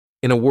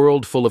In a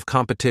world full of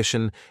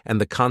competition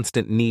and the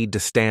constant need to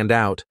stand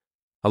out,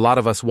 a lot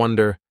of us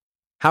wonder,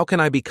 how can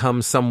I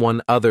become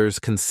someone others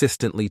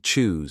consistently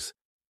choose?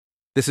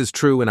 This is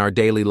true in our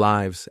daily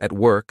lives, at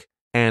work,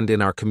 and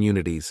in our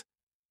communities.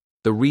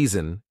 The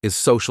reason is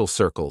social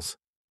circles.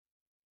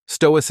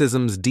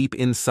 Stoicism's deep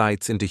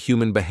insights into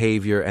human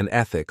behavior and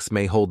ethics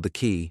may hold the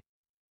key.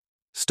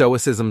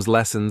 Stoicism's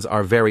lessons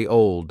are very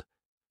old,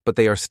 but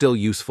they are still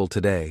useful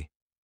today.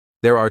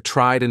 There are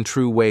tried and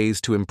true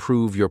ways to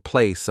improve your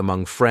place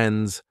among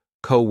friends,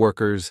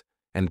 co-workers,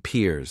 and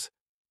peers.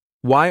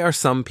 Why are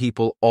some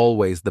people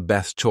always the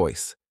best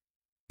choice?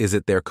 Is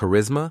it their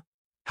charisma,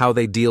 how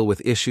they deal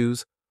with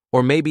issues,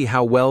 or maybe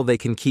how well they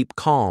can keep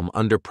calm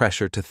under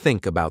pressure to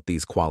think about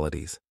these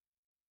qualities?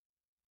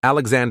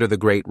 Alexander the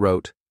Great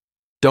wrote,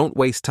 "Don't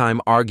waste time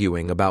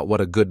arguing about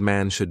what a good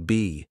man should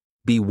be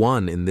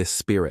one in this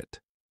spirit."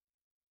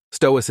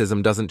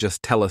 Stoicism doesn't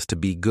just tell us to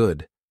be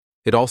good,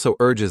 it also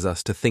urges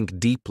us to think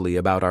deeply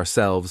about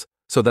ourselves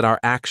so that our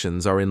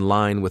actions are in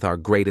line with our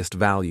greatest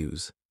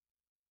values.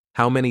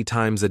 How many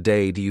times a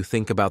day do you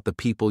think about the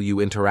people you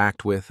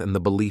interact with and the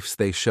beliefs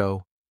they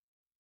show?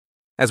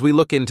 As we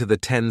look into the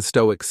 10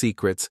 Stoic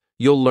secrets,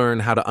 you'll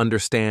learn how to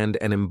understand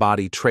and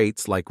embody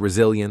traits like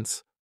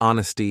resilience,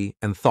 honesty,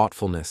 and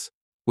thoughtfulness,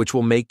 which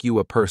will make you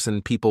a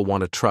person people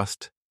want to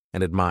trust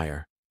and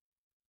admire.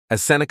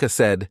 As Seneca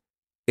said,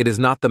 "It is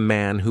not the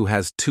man who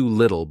has too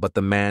little but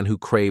the man who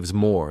craves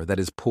more that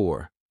is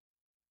poor."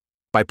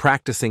 By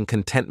practicing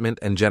contentment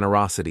and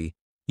generosity,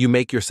 you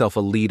make yourself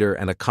a leader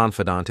and a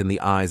confidant in the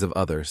eyes of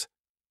others.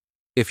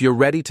 If you're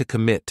ready to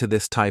commit to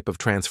this type of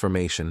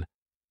transformation,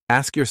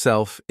 ask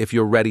yourself if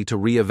you're ready to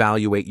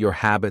reevaluate your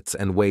habits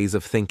and ways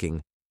of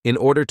thinking in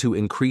order to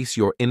increase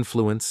your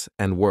influence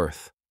and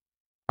worth.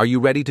 Are you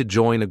ready to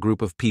join a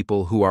group of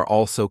people who are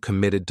also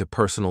committed to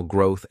personal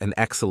growth and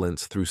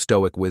excellence through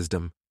Stoic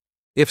wisdom?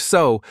 If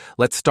so,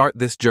 let's start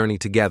this journey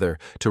together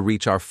to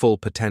reach our full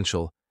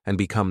potential and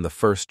become the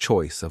first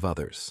choice of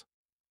others.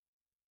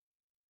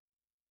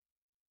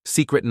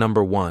 Secret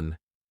number 1: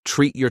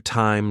 treat your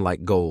time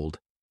like gold.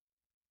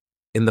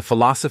 In the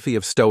philosophy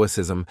of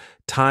Stoicism,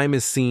 time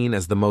is seen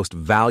as the most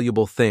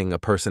valuable thing a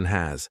person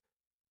has.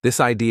 This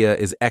idea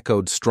is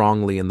echoed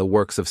strongly in the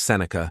works of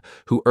Seneca,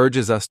 who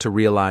urges us to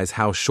realize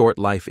how short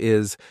life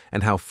is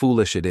and how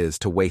foolish it is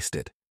to waste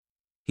it.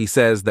 He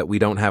says that we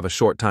don't have a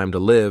short time to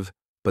live,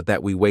 but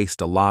that we waste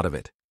a lot of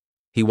it.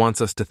 He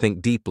wants us to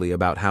think deeply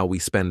about how we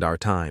spend our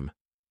time.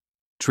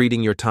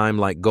 Treating your time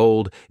like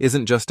gold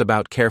isn't just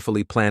about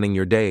carefully planning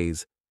your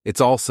days,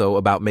 it's also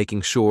about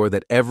making sure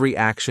that every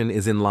action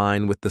is in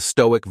line with the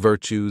Stoic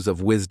virtues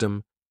of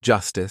wisdom,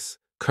 justice,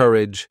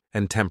 courage,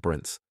 and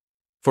temperance.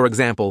 For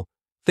example,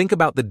 think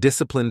about the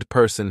disciplined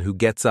person who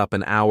gets up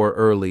an hour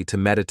early to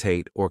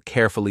meditate or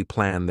carefully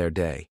plan their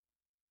day.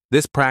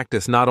 This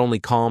practice not only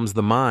calms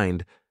the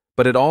mind,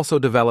 but it also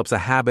develops a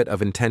habit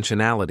of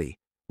intentionality,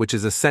 which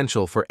is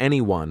essential for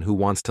anyone who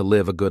wants to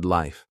live a good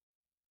life.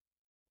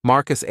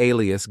 Marcus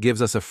Aurelius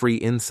gives us a free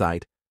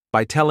insight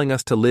by telling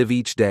us to live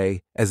each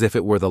day as if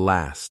it were the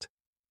last.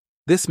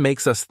 This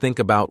makes us think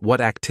about what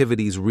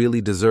activities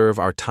really deserve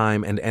our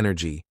time and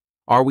energy.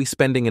 Are we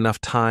spending enough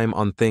time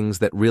on things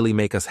that really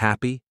make us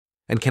happy?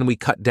 And can we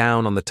cut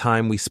down on the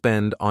time we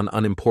spend on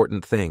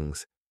unimportant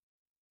things?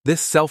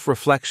 This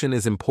self-reflection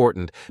is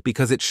important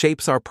because it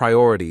shapes our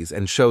priorities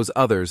and shows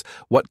others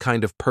what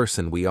kind of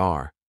person we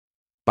are.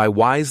 By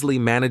wisely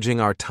managing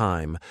our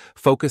time,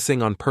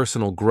 focusing on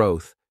personal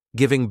growth,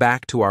 giving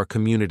back to our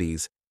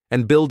communities,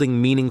 and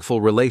building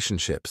meaningful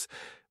relationships,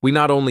 we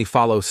not only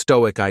follow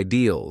Stoic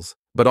ideals,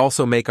 but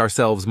also make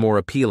ourselves more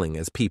appealing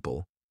as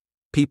people.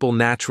 People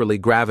naturally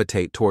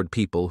gravitate toward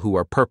people who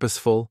are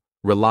purposeful,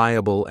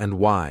 reliable, and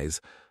wise,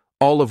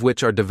 all of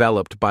which are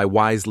developed by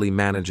wisely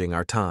managing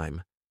our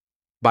time.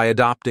 By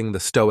adopting the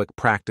Stoic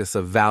practice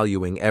of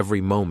valuing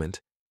every moment,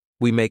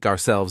 we make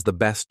ourselves the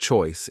best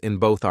choice in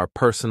both our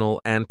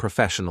personal and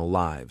professional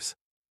lives.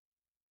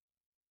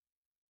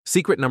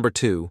 Secret number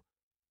 2: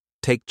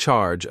 take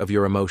charge of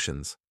your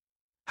emotions.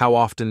 How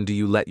often do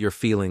you let your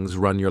feelings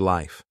run your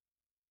life?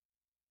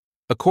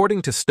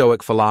 According to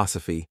Stoic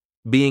philosophy,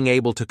 being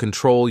able to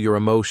control your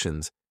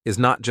emotions is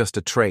not just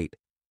a trait,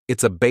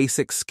 it's a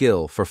basic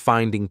skill for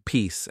finding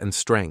peace and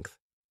strength.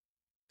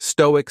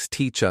 Stoics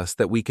teach us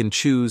that we can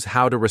choose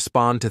how to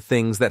respond to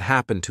things that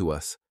happen to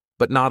us,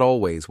 but not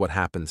always what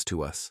happens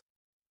to us.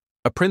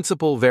 A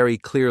principle very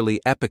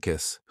clearly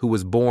Epicus, who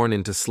was born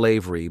into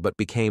slavery but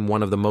became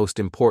one of the most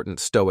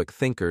important Stoic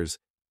thinkers,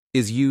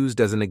 is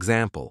used as an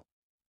example.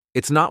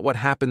 It's not what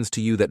happens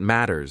to you that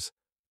matters,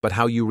 but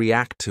how you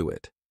react to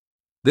it.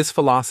 This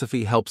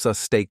philosophy helps us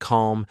stay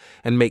calm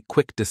and make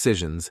quick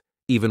decisions,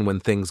 even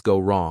when things go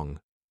wrong.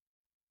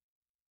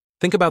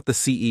 Think about the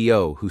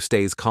CEO who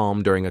stays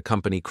calm during a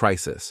company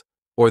crisis,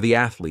 or the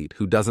athlete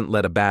who doesn't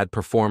let a bad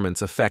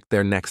performance affect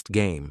their next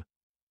game.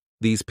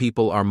 These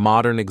people are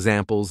modern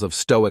examples of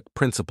Stoic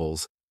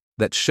principles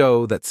that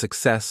show that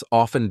success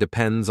often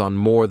depends on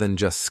more than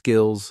just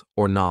skills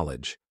or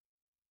knowledge.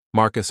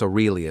 Marcus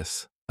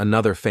Aurelius,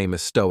 another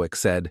famous Stoic,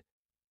 said,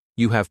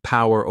 You have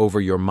power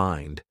over your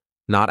mind,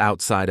 not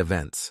outside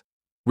events.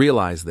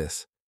 Realize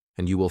this,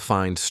 and you will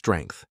find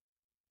strength.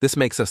 This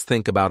makes us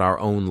think about our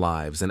own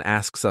lives and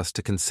asks us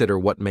to consider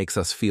what makes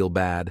us feel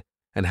bad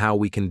and how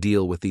we can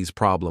deal with these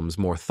problems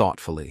more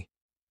thoughtfully.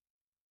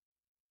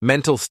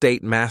 Mental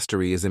state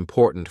mastery is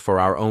important for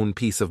our own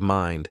peace of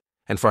mind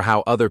and for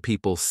how other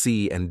people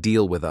see and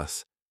deal with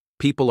us.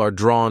 People are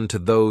drawn to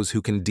those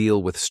who can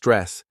deal with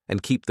stress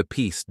and keep the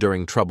peace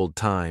during troubled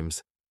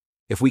times.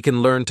 If we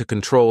can learn to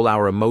control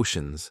our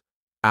emotions,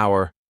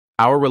 our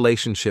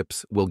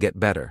relationships will get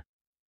better,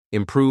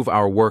 improve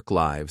our work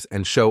lives,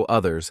 and show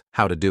others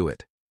how to do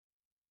it.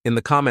 In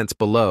the comments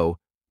below,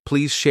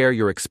 please share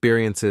your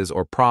experiences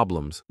or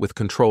problems with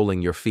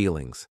controlling your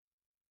feelings.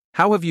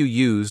 How have you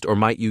used or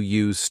might you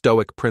use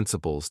Stoic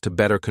principles to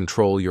better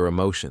control your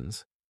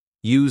emotions?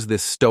 Use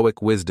this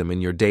Stoic wisdom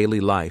in your daily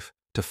life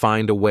to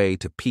find a way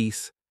to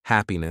peace,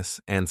 happiness,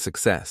 and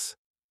success.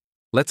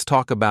 Let's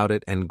talk about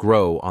it and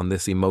grow on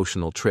this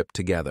emotional trip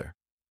together.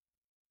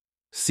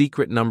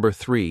 Secret number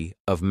 3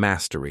 of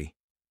mastery.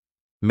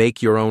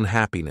 Make your own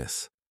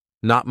happiness.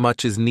 Not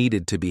much is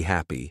needed to be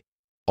happy.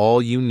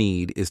 All you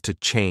need is to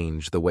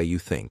change the way you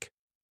think.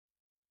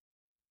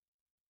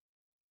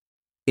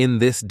 In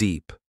this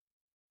deep.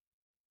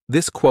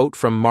 This quote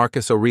from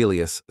Marcus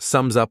Aurelius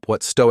sums up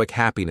what Stoic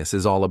happiness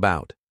is all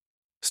about.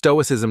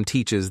 Stoicism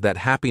teaches that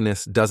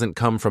happiness doesn't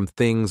come from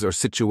things or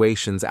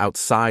situations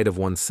outside of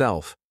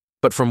oneself,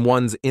 but from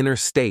one's inner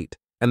state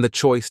and the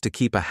choice to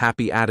keep a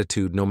happy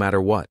attitude no matter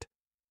what.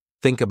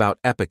 Think about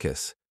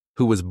Epicus,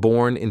 who was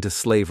born into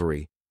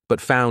slavery,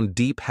 but found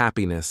deep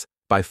happiness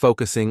by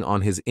focusing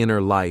on his inner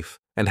life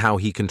and how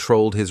he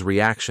controlled his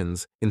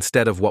reactions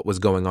instead of what was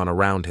going on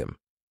around him.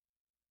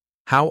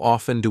 How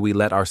often do we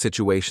let our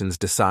situations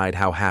decide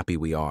how happy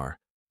we are?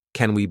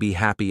 Can we be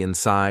happy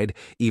inside,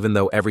 even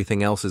though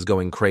everything else is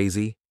going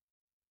crazy?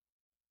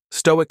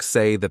 Stoics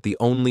say that the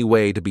only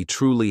way to be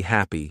truly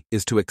happy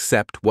is to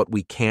accept what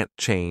we can't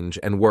change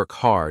and work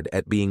hard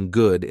at being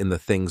good in the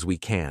things we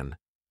can.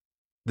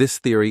 This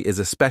theory is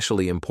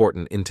especially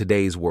important in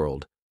today's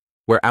world,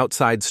 where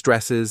outside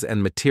stresses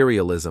and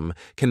materialism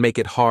can make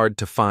it hard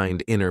to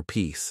find inner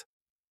peace.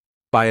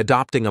 By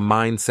adopting a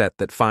mindset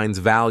that finds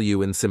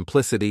value in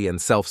simplicity and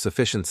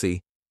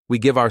self-sufficiency, we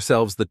give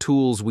ourselves the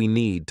tools we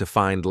need to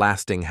find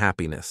lasting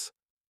happiness.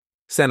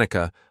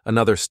 Seneca,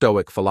 another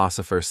Stoic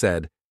philosopher,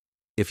 said,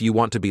 "If you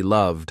want to be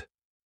loved,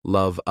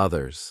 love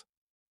others."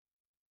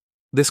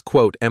 This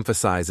quote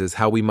emphasizes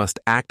how we must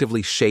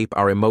actively shape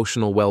our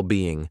emotional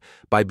well-being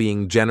by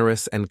being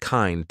generous and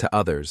kind to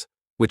others,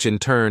 which in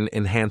turn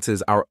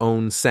enhances our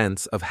own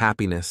sense of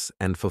happiness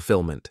and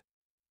fulfillment.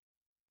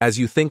 As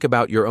you think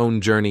about your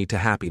own journey to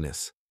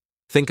happiness,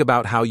 think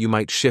about how you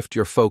might shift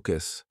your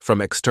focus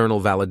from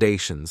external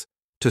validations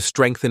to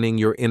strengthening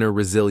your inner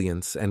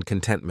resilience and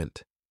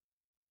contentment.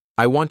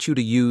 I want you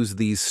to use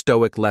these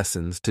Stoic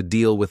lessons to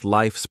deal with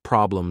life's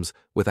problems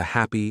with a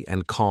happy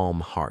and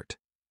calm heart.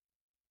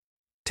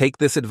 Take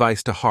this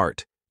advice to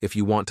heart if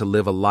you want to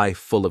live a life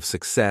full of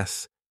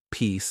success,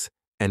 peace,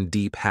 and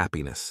deep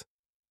happiness.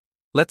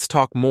 Let's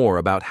talk more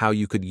about how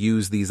you could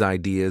use these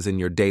ideas in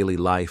your daily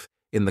life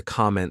in the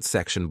comments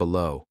section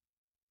below.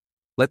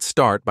 Let's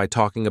start by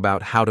talking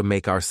about how to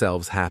make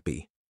ourselves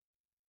happy.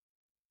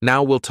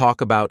 Now we'll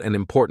talk about an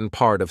important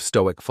part of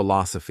Stoic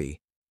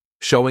philosophy,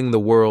 showing the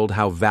world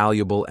how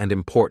valuable and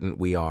important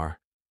we are.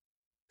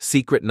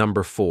 Secret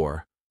number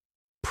 4.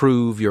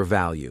 Prove your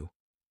value.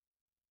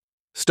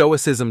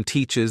 Stoicism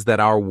teaches that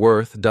our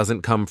worth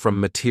doesn't come from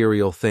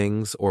material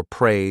things or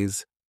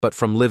praise, but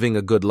from living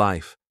a good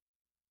life.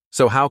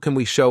 So how can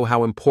we show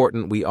how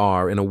important we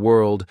are in a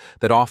world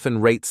that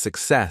often rates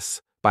success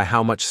by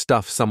how much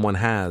stuff someone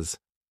has?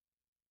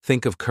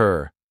 Think of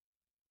Kerr.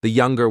 The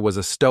younger was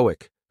a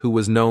Stoic who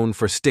was known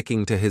for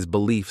sticking to his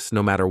beliefs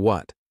no matter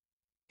what.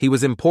 He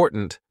was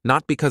important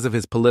not because of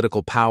his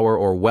political power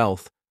or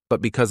wealth,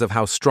 but because of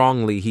how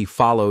strongly he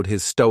followed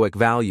his Stoic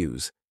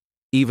values,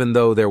 even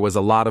though there was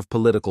a lot of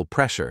political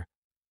pressure.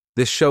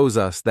 This shows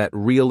us that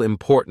real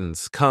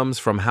importance comes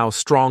from how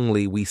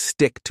strongly we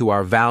stick to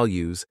our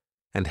values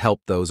and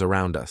help those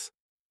around us.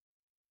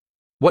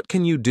 What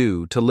can you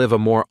do to live a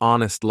more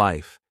honest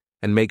life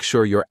and make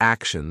sure your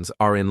actions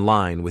are in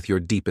line with your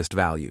deepest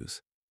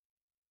values?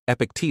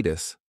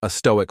 Epictetus, a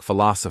Stoic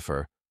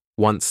philosopher,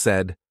 once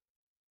said,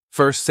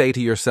 "First say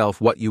to yourself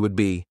what you would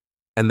be,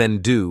 and then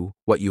do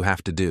what you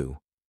have to do."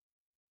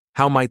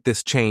 How might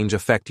this change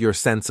affect your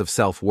sense of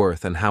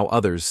self-worth and how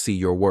others see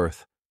your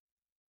worth?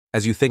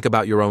 As you think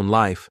about your own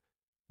life,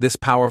 this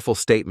powerful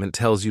statement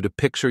tells you to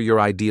picture your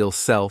ideal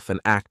self and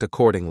act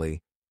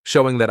accordingly,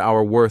 showing that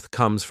our worth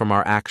comes from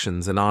our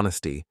actions and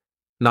honesty,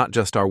 not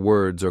just our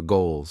words or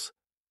goals.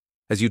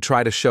 As you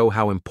try to show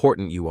how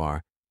important you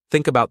are,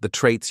 think about the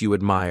traits you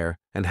admire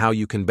and how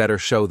you can better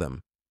show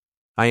them.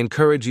 I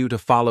encourage you to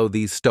follow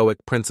these Stoic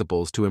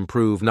principles to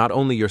improve not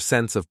only your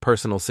sense of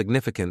personal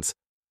significance,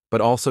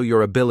 but also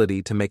your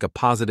ability to make a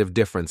positive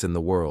difference in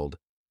the world.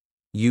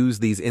 Use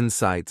these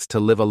insights to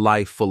live a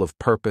life full of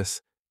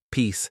purpose,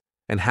 peace,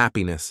 and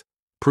happiness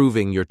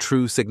proving your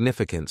true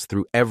significance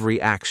through every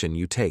action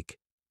you take.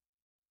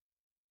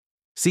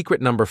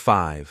 Secret number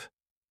 5.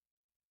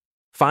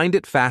 Find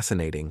it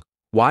fascinating.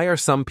 Why are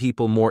some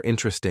people more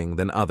interesting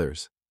than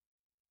others?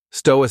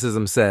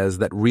 Stoicism says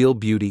that real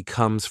beauty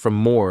comes from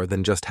more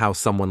than just how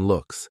someone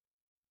looks.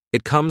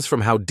 It comes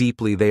from how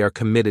deeply they are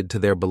committed to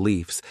their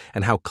beliefs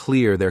and how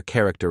clear their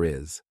character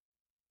is.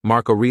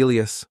 Mark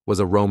Aurelius was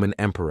a Roman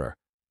emperor,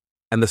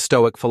 and the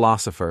Stoic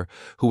philosopher,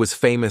 who was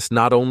famous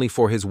not only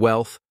for his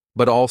wealth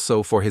but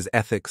also for his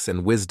ethics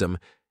and wisdom,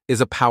 is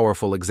a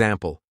powerful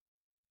example.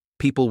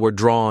 People were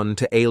drawn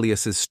to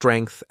Aurelius's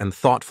strength and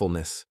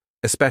thoughtfulness,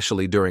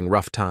 especially during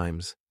rough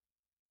times.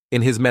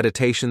 In his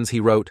meditations he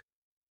wrote,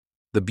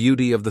 "The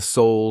beauty of the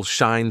soul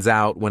shines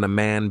out when a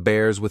man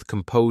bears with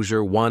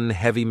composure one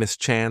heavy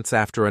mischance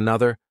after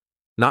another,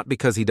 not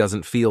because he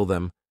doesn't feel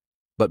them,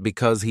 but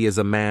because he is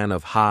a man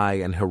of high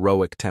and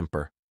heroic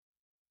temper."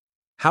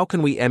 How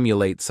can we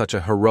emulate such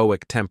a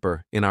heroic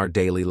temper in our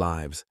daily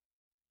lives?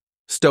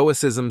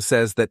 Stoicism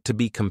says that to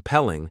be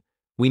compelling,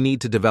 we need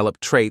to develop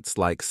traits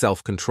like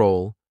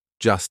self-control,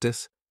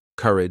 justice,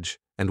 courage,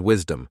 and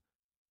wisdom,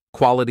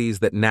 qualities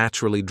that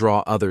naturally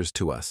draw others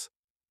to us.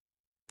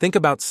 Think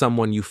about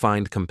someone you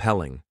find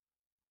compelling.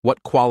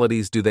 What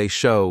qualities do they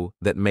show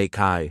that make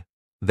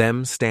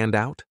them stand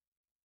out?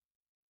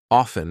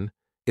 Often,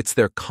 it's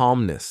their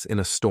calmness in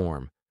a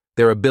storm,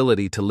 their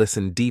ability to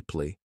listen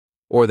deeply,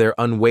 or their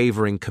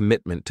unwavering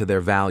commitment to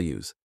their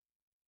values.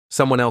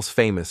 Someone else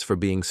famous for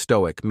being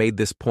Stoic made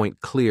this point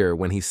clear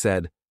when he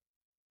said,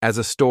 "As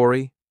a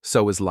story,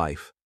 so is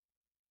life.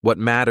 What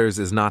matters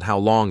is not how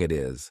long it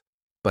is,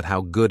 but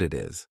how good it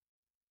is."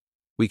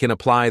 We can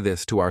apply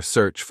this to our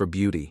search for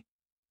beauty.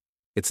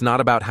 It's not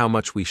about how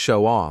much we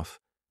show off,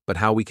 but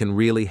how we can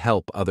really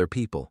help other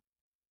people.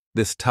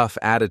 This tough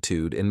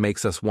attitude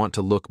makes us want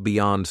to look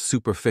beyond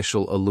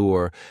superficial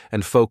allure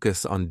and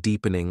focus on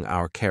deepening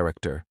our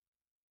character.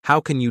 How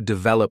can you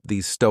develop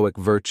these Stoic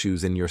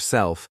virtues in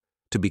yourself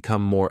to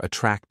become more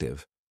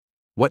attractive?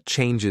 What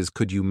changes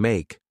could you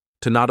make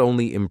to not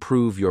only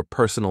improve your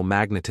personal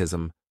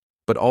magnetism,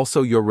 but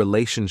also your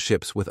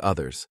relationships with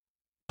others?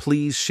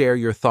 Please share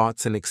your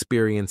thoughts and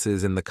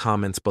experiences in the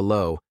comments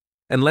below,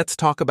 and let's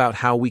talk about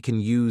how we can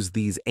use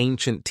these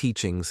ancient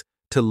teachings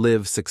to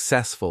live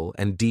successful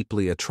and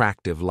deeply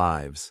attractive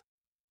lives.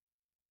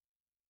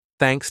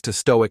 Thanks to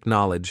Stoic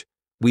knowledge,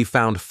 we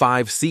found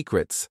 5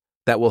 secrets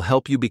that will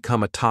help you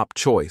become a top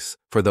choice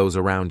for those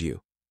around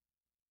you.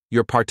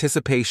 Your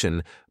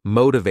participation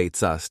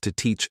motivates us to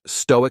teach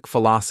Stoic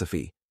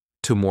philosophy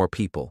to more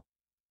people.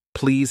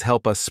 Please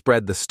help us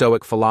spread the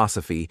Stoic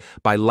philosophy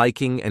by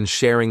liking and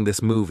sharing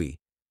this movie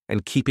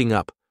and keeping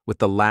up with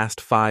the last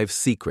 5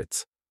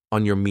 secrets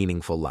on your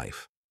meaningful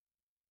life.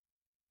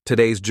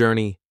 Today's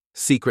journey,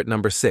 secret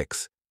number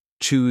 6,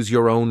 choose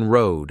your own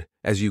road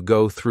as you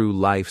go through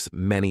life's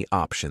many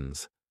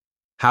options.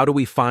 How do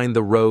we find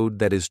the road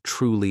that is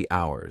truly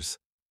ours?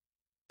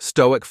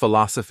 Stoic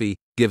philosophy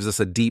gives us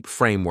a deep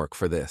framework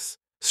for this,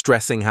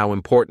 stressing how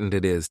important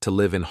it is to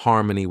live in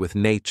harmony with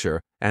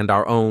nature and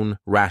our own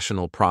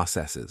rational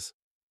processes.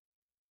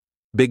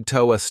 Big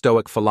Toe, a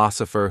Stoic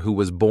philosopher who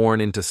was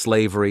born into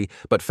slavery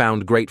but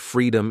found great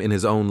freedom in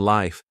his own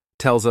life,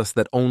 tells us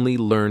that only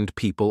learned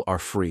people are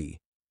free.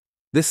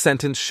 This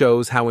sentence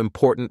shows how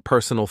important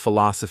personal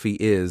philosophy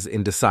is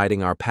in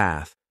deciding our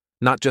path,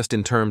 not just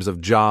in terms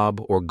of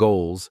job or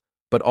goals,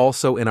 but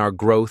also in our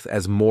growth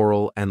as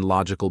moral and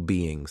logical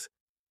beings.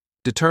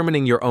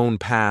 Determining your own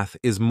path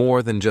is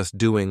more than just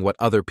doing what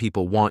other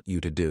people want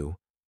you to do.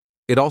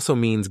 It also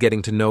means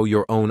getting to know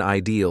your own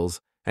ideals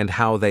and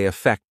how they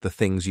affect the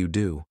things you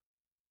do.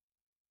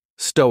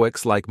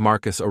 Stoics like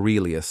Marcus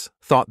Aurelius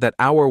thought that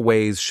our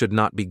ways should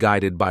not be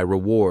guided by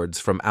rewards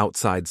from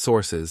outside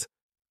sources,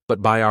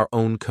 but by our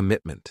own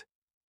commitment.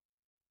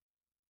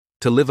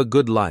 To live a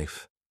good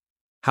life,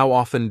 how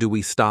often do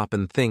we stop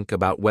and think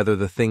about whether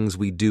the things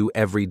we do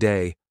every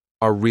day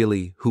are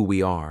really who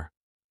we are?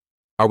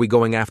 Are we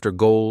going after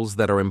goals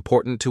that are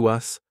important to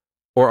us,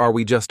 or are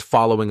we just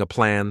following a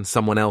plan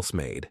someone else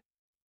made?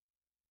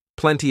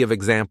 Plenty of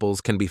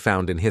examples can be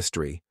found in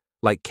history,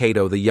 like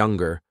Cato the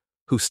Younger,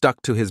 who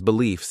stuck to his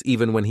beliefs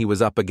even when he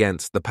was up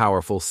against the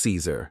powerful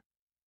Caesar.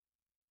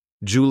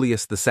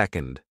 Julius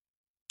II.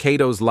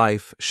 Cato's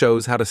life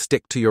shows how to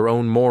stick to your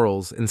own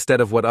morals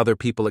instead of what other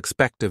people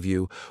expect of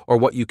you or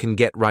what you can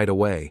get right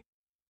away.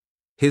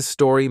 His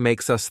story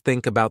makes us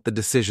think about the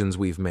decisions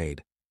we've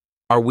made.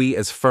 Are we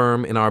as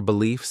firm in our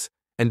beliefs,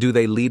 and do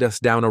they lead us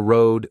down a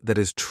road that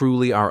is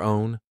truly our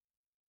own?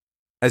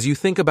 As you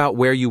think about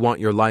where you want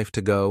your life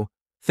to go,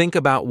 think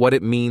about what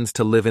it means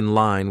to live in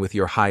line with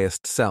your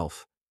highest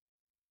self.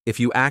 If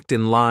you act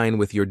in line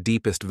with your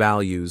deepest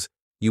values,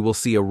 you will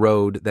see a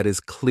road that is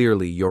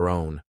clearly your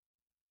own.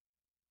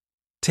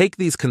 Take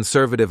these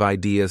conservative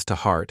ideas to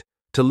heart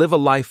to live a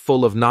life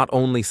full of not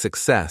only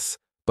success,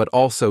 but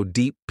also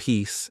deep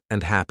peace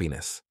and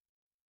happiness.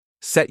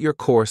 Set your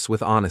course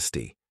with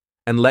honesty,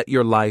 and let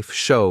your life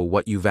show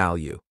what you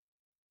value.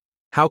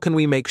 How can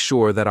we make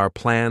sure that our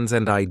plans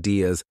and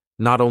ideas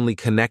not only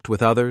connect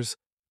with others,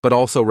 but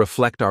also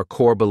reflect our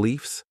core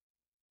beliefs?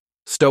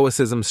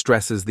 Stoicism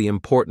stresses the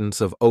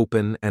importance of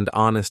open and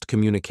honest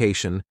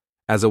communication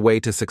as a way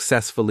to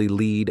successfully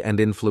lead and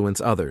influence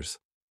others.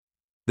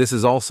 This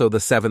is also the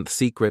seventh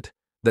secret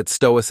that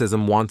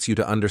Stoicism wants you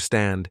to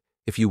understand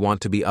if you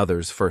want to be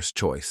others' first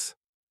choice.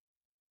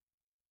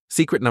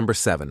 Secret number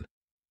 7.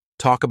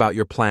 Talk about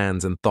your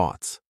plans and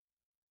thoughts.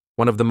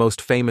 One of the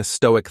most famous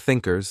Stoic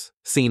thinkers,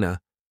 Seneca,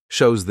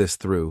 shows this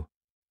through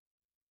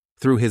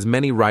his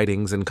many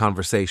writings and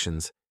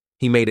conversations.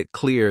 He made it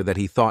clear that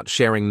he thought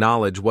sharing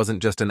knowledge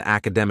wasn't just an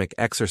academic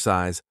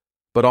exercise,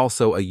 but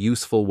also a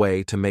useful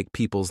way to make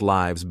people's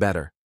lives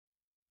better.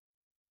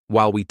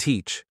 While we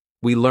teach,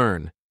 we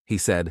learn, he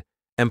said,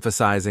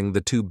 emphasizing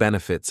the two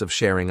benefits of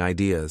sharing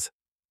ideas.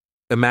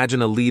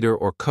 Imagine a leader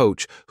or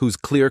coach whose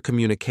clear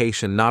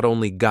communication not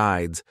only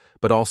guides,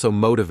 but also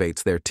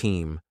motivates their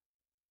team.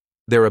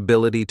 Their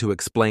ability to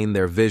explain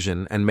their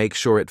vision and make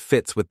sure it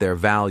fits with their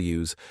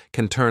values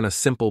can turn a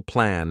simple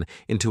plan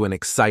into an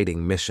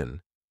exciting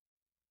mission.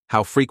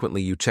 How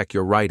frequently you check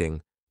your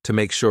writing to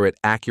make sure it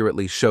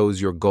accurately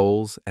shows your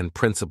goals and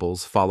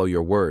principles follow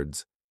your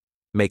words,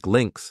 make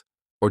links,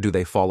 or do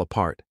they fall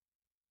apart?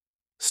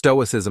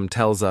 Stoicism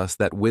tells us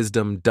that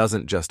wisdom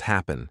doesn't just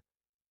happen,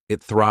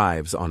 it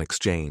thrives on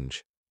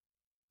exchange.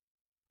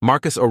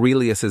 Marcus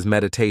Aurelius's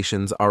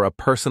meditations are a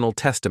personal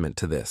testament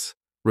to this,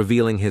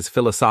 revealing his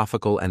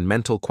philosophical and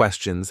mental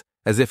questions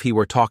as if he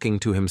were talking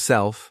to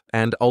himself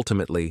and,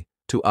 ultimately,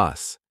 to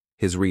us,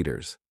 his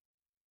readers.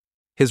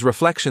 His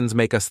reflections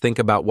make us think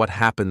about what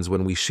happens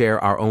when we share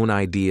our own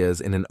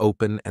ideas in an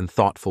open and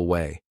thoughtful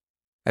way.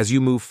 As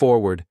you move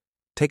forward,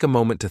 take a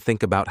moment to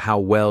think about how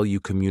well you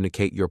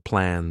communicate your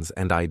plans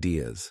and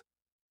ideas.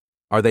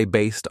 Are they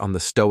based on the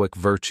Stoic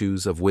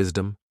virtues of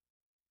wisdom,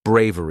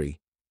 bravery,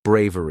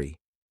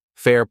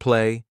 fair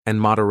play, and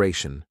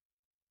moderation?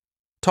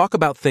 Talk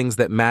about things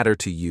that matter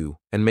to you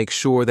and make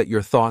sure that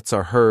your thoughts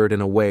are heard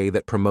in a way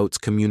that promotes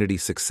community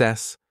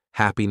success,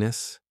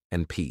 happiness,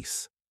 and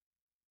peace.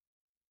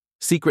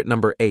 Secret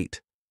number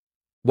 8.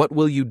 What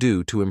will you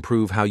do to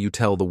improve how you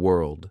tell the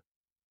world?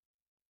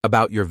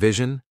 About your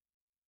vision?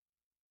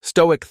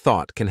 Stoic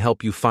thought can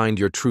help you find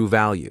your true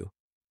value.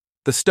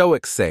 The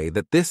Stoics say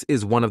that this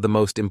is one of the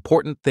most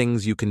important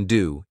things you can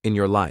do in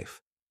your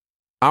life.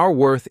 Our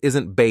worth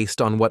isn't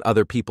based on what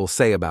other people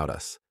say about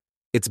us.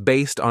 It's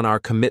based on our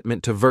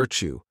commitment to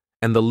virtue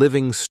and the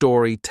living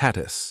story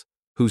Tetis,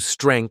 whose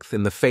strength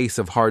in the face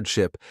of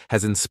hardship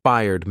has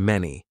inspired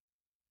many,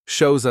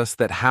 shows us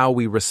that how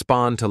we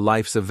respond to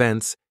life's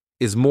events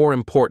is more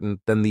important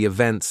than the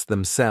events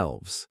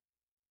themselves.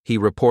 He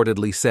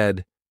reportedly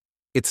said,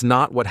 "It's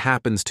not what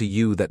happens to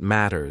you that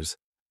matters,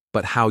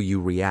 but how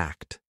you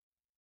react."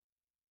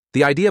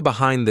 The idea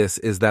behind this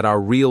is that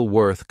our real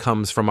worth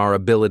comes from our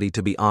ability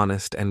to be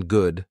honest and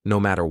good no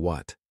matter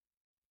what.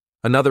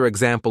 Another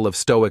example of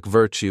Stoic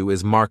virtue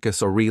is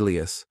Marcus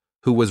Aurelius,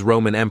 who was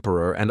Roman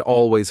emperor and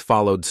always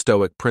followed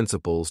Stoic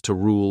principles to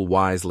rule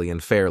wisely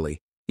and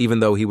fairly, even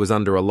though he was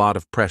under a lot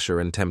of pressure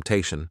and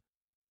temptation.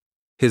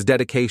 His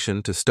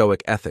dedication to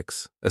Stoic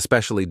ethics,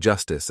 especially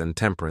justice and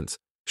temperance,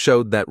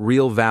 showed that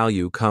real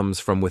value comes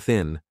from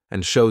within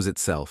and shows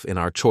itself in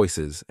our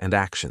choices and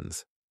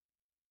actions.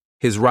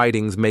 His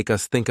writings make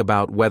us think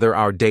about whether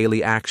our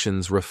daily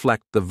actions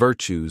reflect the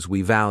virtues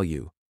we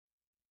value.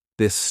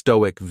 This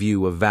Stoic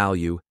view of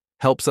value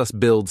helps us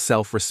build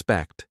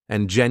self-respect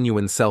and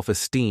genuine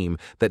self-esteem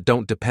that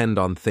don't depend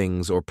on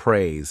things or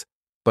praise,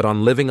 but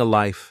on living a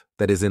life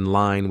that is in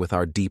line with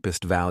our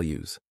deepest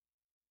values.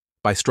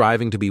 By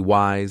striving to be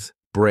wise,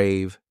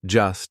 brave,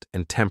 just,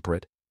 and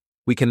temperate,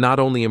 we can not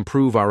only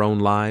improve our own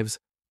lives,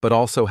 but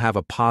also have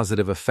a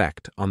positive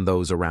effect on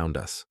those around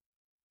us.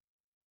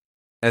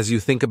 As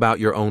you think about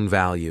your own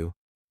value,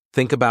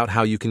 think about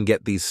how you can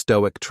get these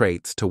Stoic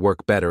traits to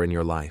work better in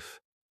your life.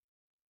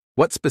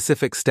 What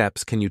specific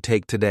steps can you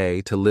take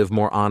today to live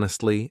more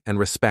honestly and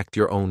respect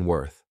your own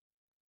worth?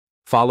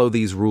 Follow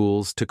these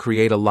rules to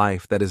create a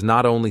life that is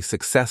not only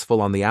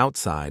successful on the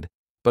outside,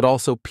 but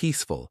also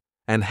peaceful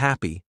and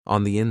happy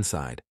on the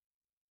inside.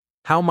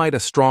 How might a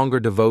stronger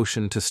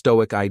devotion to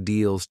Stoic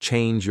ideals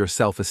change your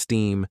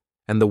self-esteem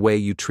and the way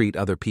you treat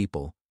other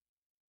people?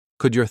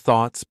 Could your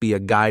thoughts be a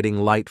guiding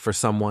light for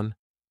someone?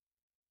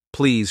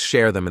 Please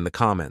share them in the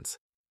comments.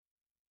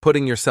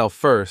 Putting yourself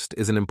first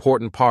is an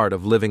important part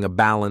of living a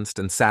balanced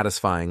and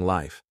satisfying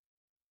life.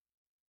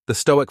 The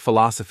Stoic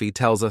philosophy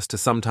tells us to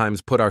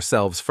sometimes put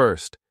ourselves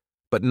first,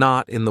 but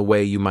not in the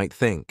way you might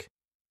think.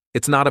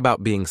 It's not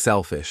about being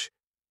selfish.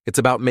 It's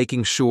about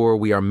making sure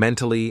we are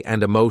mentally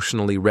and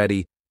emotionally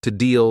ready to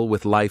deal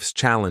with life's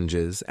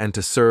challenges and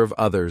to serve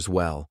others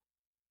well.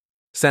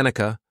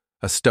 Seneca,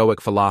 a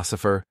Stoic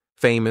philosopher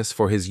famous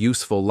for his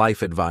useful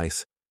life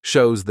advice,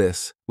 shows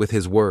this with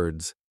his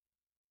words.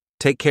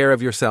 Take care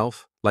of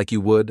yourself like you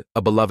would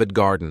a beloved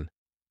garden.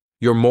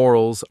 Your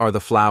morals are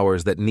the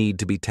flowers that need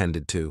to be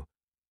tended to.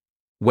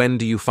 When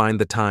do you find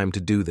the time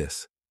to do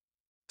this?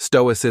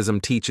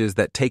 Stoicism teaches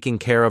that taking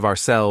care of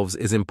ourselves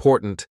is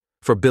important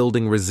for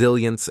building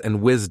resilience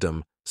and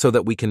wisdom so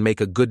that we can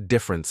make a good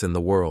difference in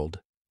the world.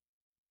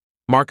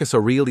 Marcus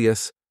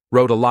Aurelius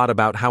wrote a lot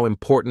about how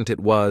important it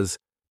was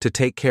to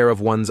take care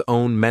of one's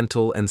own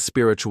mental and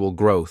spiritual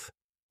growth,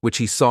 which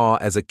he saw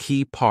as a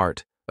key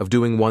part of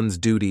doing one's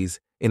duties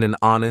in an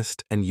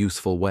honest and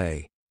useful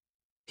way.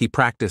 He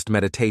practiced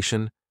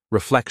meditation,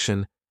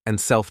 reflection, and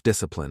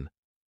self-discipline,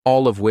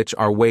 all of which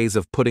are ways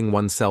of putting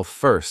oneself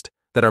first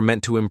that are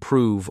meant to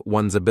improve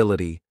one's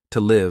ability to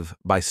live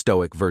by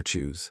Stoic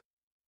virtues.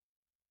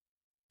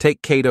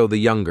 Take Cato the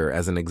Younger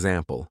as an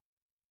example.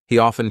 He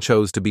often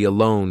chose to be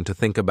alone to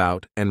think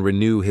about and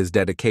renew his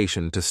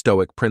dedication to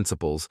Stoic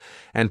principles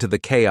and to the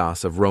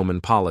chaos of Roman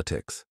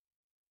politics.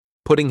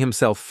 Putting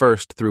himself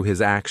first through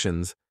his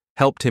actions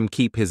helped him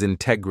keep his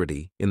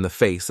integrity in the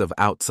face of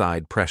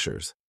outside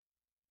pressures.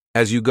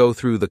 As you go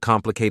through the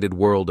complicated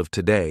world of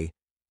today,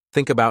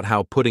 think about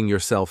how putting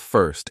yourself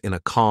first in a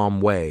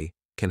calm way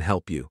can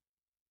help you.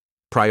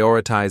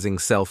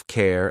 Prioritizing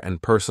self-care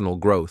and personal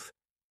growth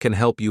can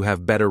help you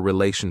have better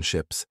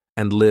relationships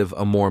and live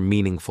a more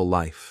meaningful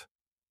life.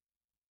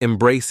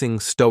 Embracing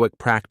Stoic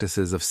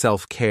practices of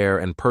self-care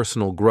and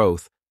personal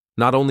growth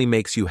not only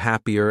makes you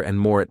happier and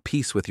more at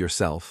peace with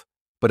yourself,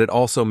 but it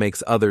also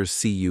makes others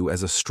see you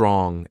as a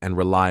strong and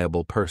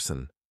reliable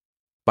person.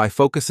 By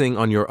focusing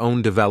on your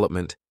own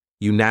development,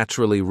 you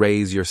naturally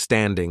raise your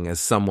standing as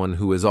someone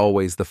who is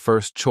always the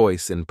first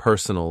choice in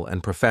personal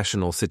and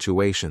professional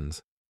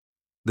situations.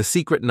 The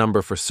secret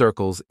number for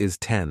circles is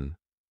 10.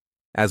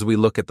 As we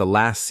look at the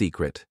last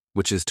secret,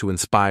 which is to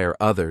inspire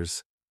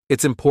others,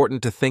 it's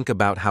important to think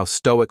about how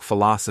Stoic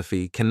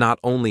philosophy can not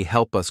only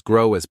help us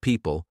grow as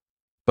people,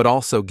 but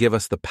also give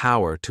us the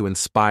power to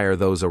inspire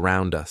those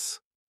around us.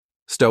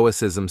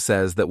 Stoicism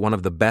says that one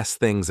of the best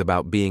things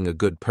about being a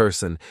good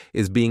person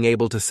is being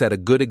able to set a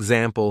good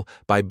example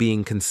by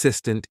being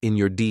consistent in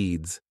your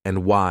deeds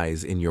and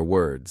wise in your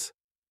words.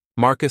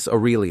 Marcus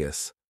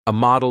Aurelius, a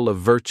model of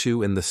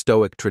virtue in the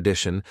Stoic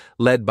tradition,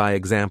 led by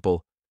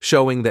example,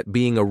 showing that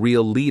being a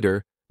real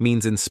leader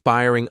means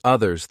inspiring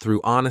others through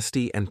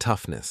honesty and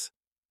toughness.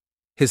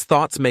 His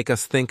thoughts make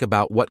us think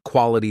about what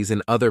qualities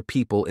in other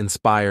people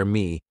inspire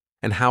me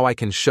and how I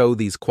can show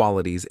these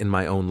qualities in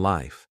my own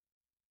life.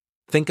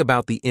 Think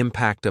about the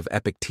impact of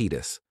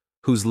Epictetus,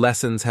 whose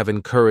lessons have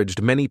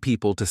encouraged many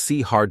people to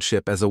see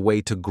hardship as a way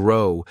to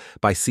grow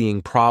by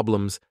seeing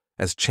problems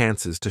as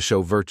chances to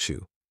show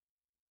virtue.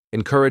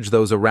 Encourage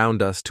those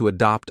around us to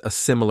adopt a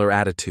similar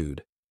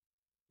attitude.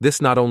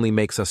 This not only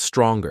makes us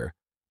stronger,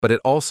 but it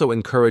also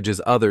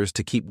encourages others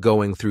to keep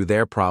going through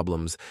their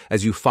problems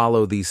as you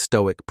follow these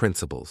Stoic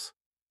principles.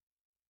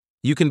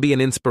 You can be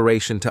an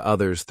inspiration to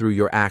others through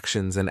your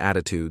actions and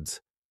attitudes.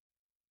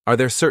 Are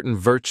there certain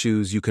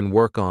virtues you can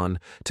work on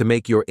to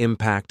make your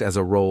impact as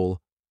a role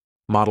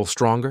model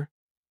stronger?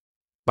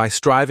 By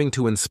striving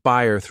to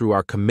inspire through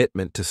our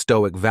commitment to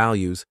Stoic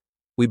values,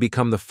 we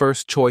become the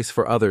first choice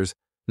for others,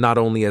 not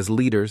only as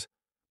leaders,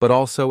 but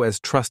also as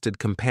trusted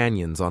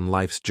companions on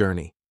life's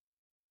journey.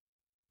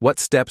 What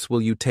steps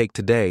will you take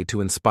today to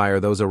inspire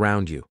those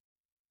around you?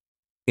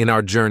 In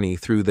our journey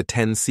through the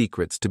 10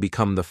 secrets to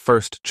become the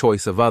first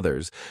choice of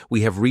others,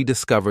 we have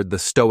rediscovered the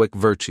Stoic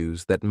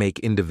virtues that make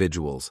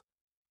individuals.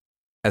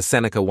 As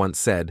Seneca once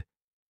said,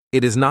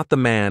 "It is not the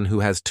man who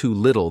has too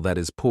little that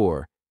is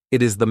poor,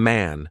 it is the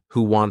man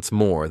who wants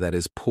more that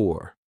is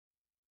poor."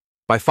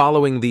 By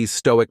following these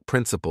Stoic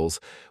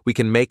principles, we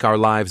can make our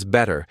lives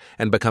better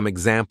and become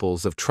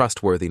examples of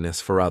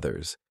trustworthiness for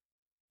others.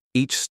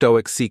 Each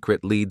Stoic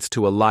secret leads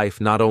to a life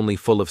not only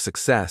full of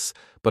success,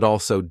 but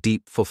also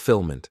deep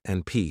fulfillment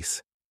and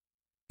peace.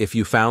 If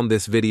you found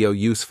this video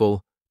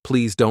useful,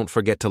 please don't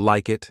forget to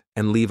like it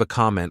and leave a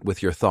comment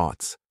with your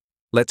thoughts.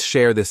 Let's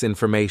share this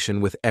information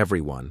with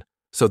everyone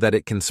so that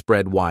it can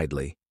spread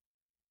widely.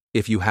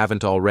 If you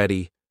haven't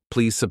already,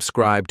 please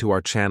subscribe to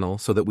our channel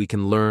so that we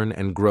can learn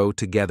and grow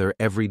together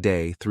every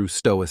day through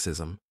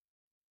Stoicism.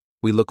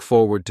 We look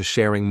forward to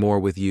sharing more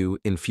with you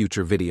in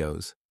future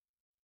videos.